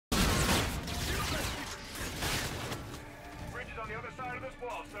this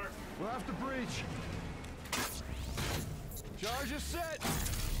wall, sir. We'll have to breach. Charge is set.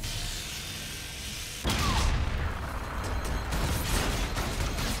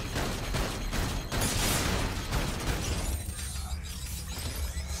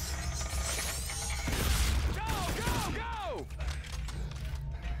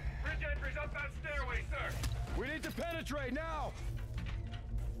 Bridge entry's up that stairway, sir. We need to penetrate now.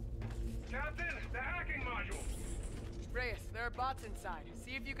 Captain, the hacking module. Reyes, there are bots inside.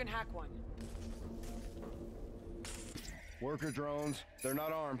 See if you can hack one. Worker drones. They're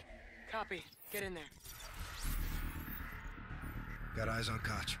not armed. Copy. Get in there. Got eyes on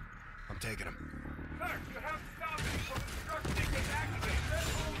Kotch. I'm taking him. Sir, you have to stop it before the destruction sequence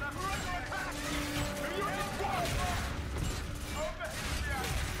activates. We're under attack! Are you in one? Overhead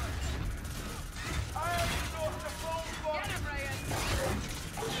reaction. I have resourced the full block. Get him,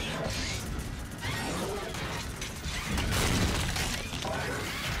 Reyes!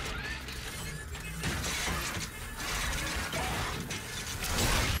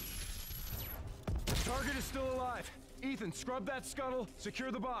 Target is still alive. Ethan, scrub that scuttle.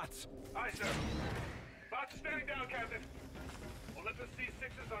 Secure the bots. Aye, sir. Bots are standing down, Captain. Olympus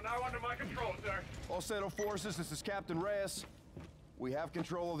C6s are now under my control, sir. All Settle forces, this is Captain Reyes. We have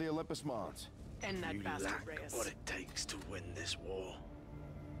control of the Olympus Mons. End that You bastard, lack Reyes. what it takes to win this war.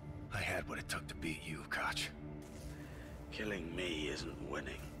 I had what it took to beat you, Kotch. Killing me isn't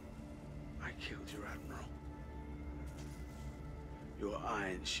winning. I killed your Admiral. Your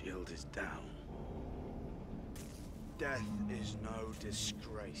Iron Shield is down. Death is no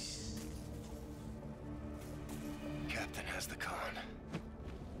disgrace. Captain has the con.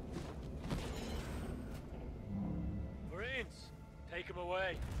 Marines, take him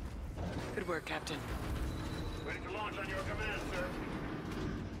away. Good work, Captain. Ready to launch on your command, sir.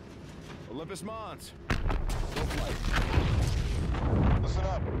 Olympus Mons. Go flight. Listen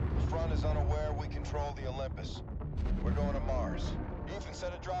up. The front is unaware we control the Olympus. We're going to Mars. Ethan,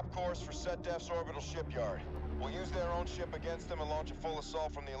 set a drop course for Set Def's orbital shipyard. We'll use their own ship against them and launch a full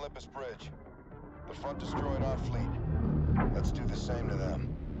assault from the Olympus Bridge. The front destroyed our fleet. Let's do the same to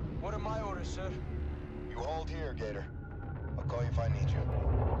them. What are my orders, sir? You hold here, Gator. I'll call you if I need you.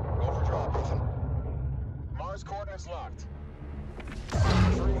 Go for drop, Ethan. Mars coordinates locked.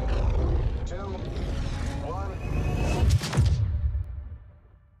 3, 2, 1.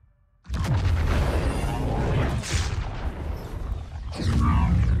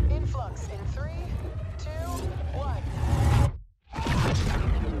 Influx in 3, 2, 1.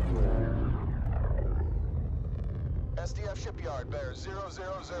 SDF shipyard, bear 000,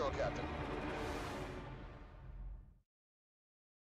 Captain.